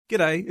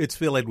G'day, it's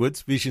Phil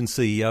Edwards, Vision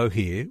CEO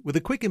here, with a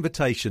quick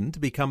invitation to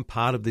become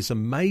part of this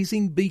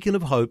amazing beacon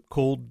of hope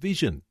called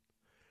Vision.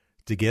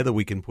 Together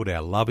we can put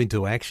our love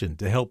into action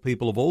to help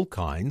people of all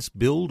kinds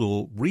build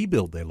or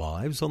rebuild their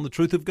lives on the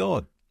truth of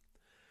God.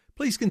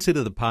 Please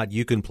consider the part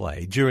you can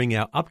play during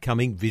our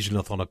upcoming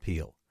Visionathon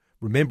appeal,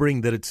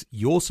 remembering that it's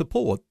your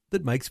support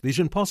that makes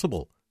Vision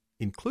possible,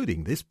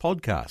 including this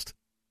podcast.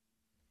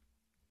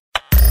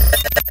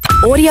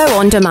 Audio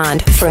on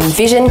demand from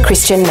Vision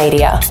Christian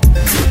Media.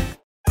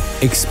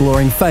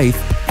 Exploring faith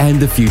and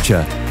the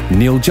future.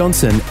 Neil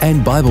Johnson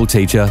and Bible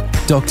teacher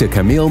Dr.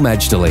 Kameel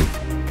Majdali.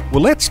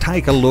 Well, let's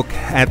take a look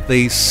at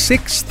the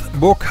sixth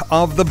book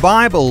of the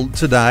Bible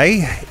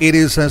today. It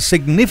is a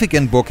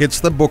significant book. It's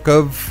the book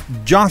of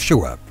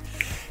Joshua.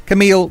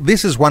 Kameel,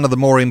 this is one of the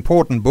more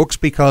important books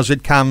because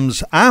it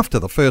comes after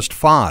the first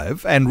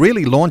five and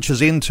really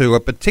launches into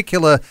a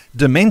particular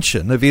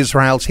dimension of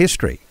Israel's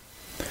history.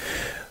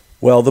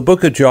 Well, the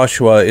book of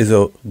Joshua is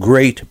a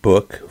great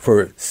book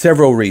for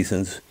several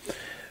reasons.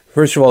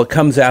 First of all, it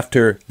comes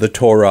after the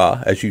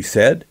Torah, as you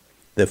said,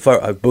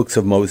 the books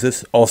of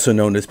Moses, also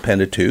known as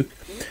Pentateuch.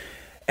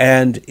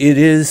 And it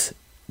is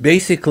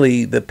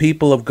basically the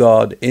people of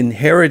God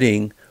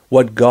inheriting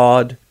what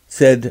God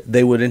said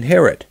they would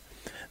inherit.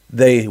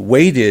 They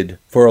waited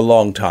for a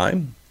long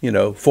time,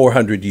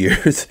 400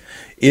 years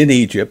in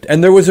Egypt.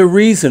 And there was a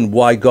reason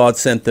why God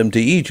sent them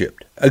to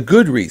Egypt, a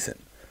good reason,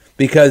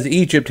 because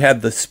Egypt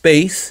had the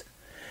space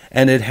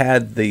and it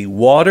had the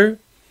water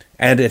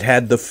and it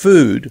had the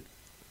food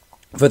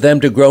for them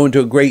to grow into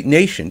a great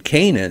nation.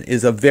 Canaan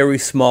is a very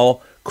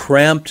small,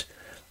 cramped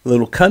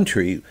little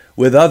country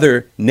with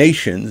other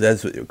nations,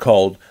 as they're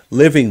called,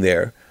 living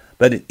there.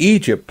 But in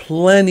Egypt,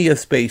 plenty of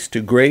space to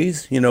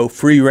graze,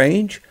 free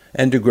range,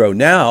 and to grow.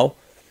 Now,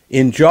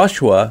 in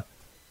Joshua,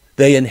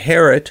 they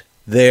inherit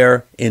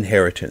their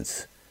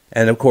inheritance.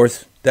 And of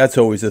course, that's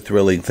always a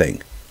thrilling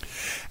thing.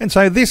 And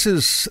so this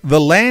is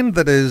the land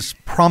that is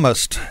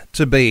promised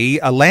to be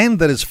a land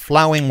that is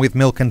flowing with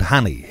milk and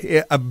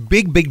honey. A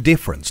big, big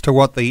difference to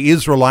what the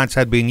Israelites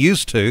had been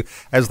used to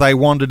as they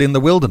wandered in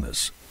the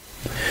wilderness.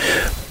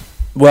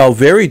 Well,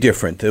 very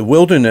different. The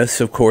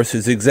wilderness, of course,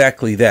 is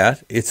exactly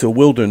that. It's a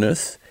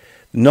wilderness,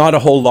 not a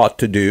whole lot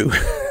to do.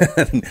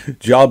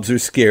 Jobs are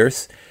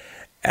scarce.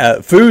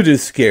 Food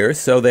is scarce,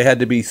 so they had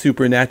to be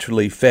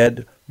supernaturally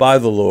fed by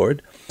the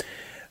Lord.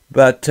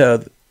 But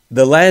the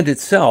land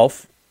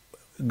itself,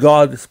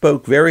 God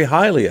spoke very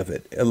highly of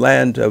it, a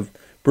land of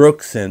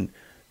brooks and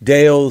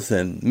dales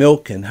and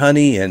milk and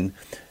honey and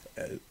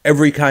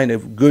every kind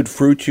of good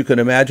fruit you can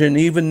imagine.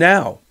 Even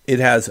now, it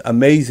has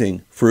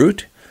amazing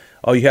fruit.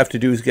 All you have to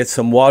do is get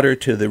some water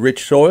to the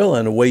rich soil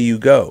and away you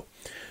go.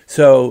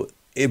 So,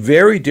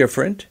 very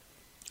different,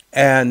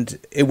 and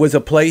it was a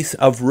place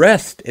of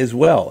rest as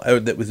well,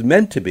 that was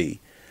meant to be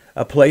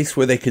a place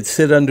where they could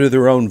sit under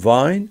their own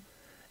vine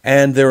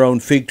and their own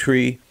fig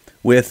tree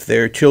with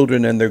their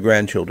children and their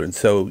grandchildren.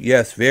 So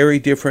yes, very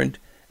different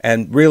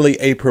and really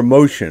a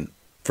promotion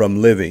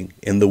from living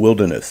in the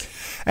wilderness.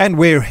 And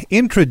we're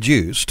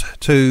introduced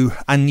to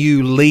a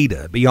new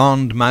leader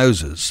beyond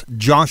Moses,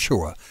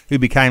 Joshua, who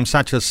became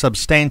such a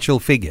substantial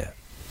figure.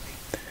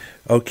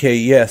 Okay,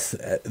 yes.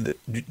 The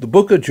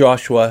book of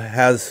Joshua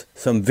has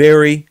some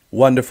very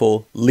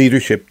wonderful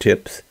leadership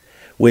tips,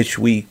 which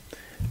we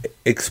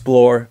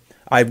explore.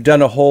 I've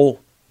done a whole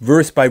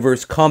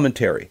verse-by-verse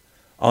commentary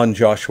on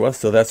Joshua,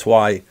 so that's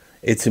why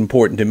it's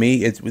important to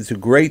me. It was a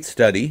great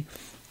study,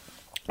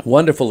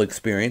 wonderful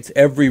experience.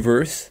 Every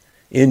verse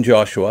in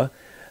Joshua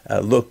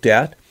looked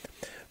at.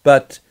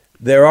 But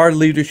there are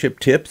leadership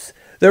tips.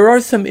 There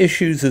are some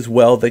issues as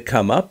well that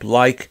come up,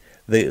 like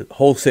the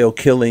wholesale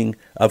killing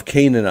of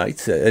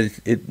Canaanites.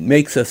 It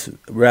makes us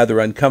rather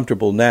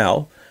uncomfortable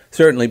now,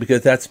 certainly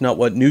because that's not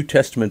what New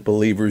Testament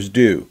believers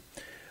do.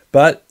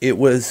 But it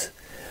was,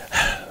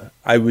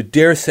 I would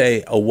dare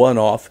say, a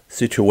one-off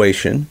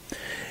situation.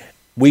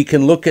 We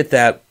can look at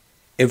that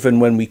if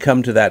and when we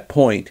come to that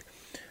point.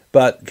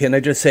 But can I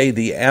just say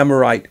the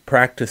Amorite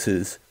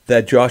practices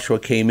that Joshua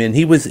came in,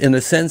 he was in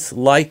a sense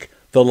like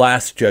the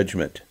Last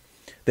Judgment.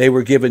 They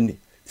were given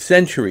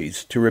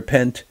centuries to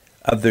repent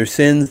of their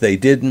sins. They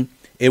didn't.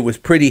 It was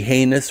pretty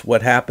heinous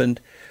what happened.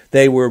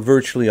 They were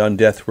virtually on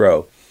death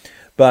row.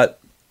 But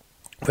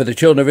for the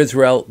children of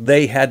Israel,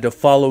 they had to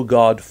follow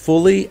God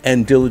fully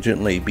and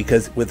diligently,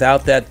 because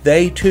without that,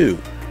 they too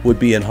would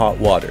be in hot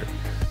water.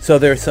 So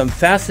there are some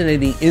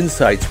fascinating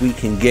insights we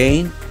can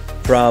gain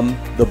from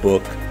the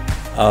book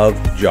of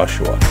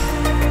Joshua.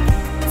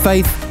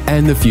 Faith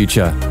and the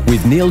Future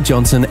with Neil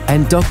Johnson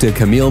and Dr.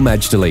 Kameel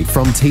Majdali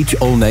from Teach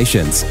All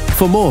Nations.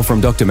 For more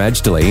from Dr.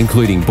 Majdali,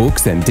 including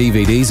books and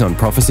DVDs on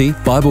prophecy,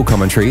 Bible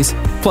commentaries,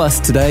 plus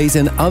today's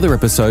and other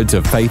episodes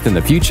of Faith and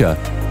the Future,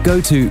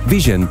 go to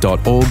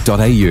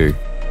vision.org.au.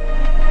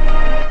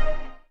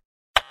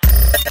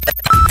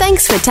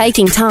 Thanks for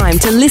taking time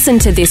to listen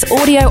to this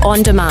audio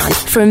on demand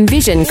from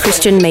Vision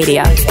Christian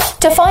Media.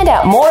 To find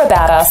out more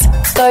about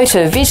us, go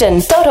to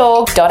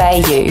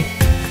vision.org.au.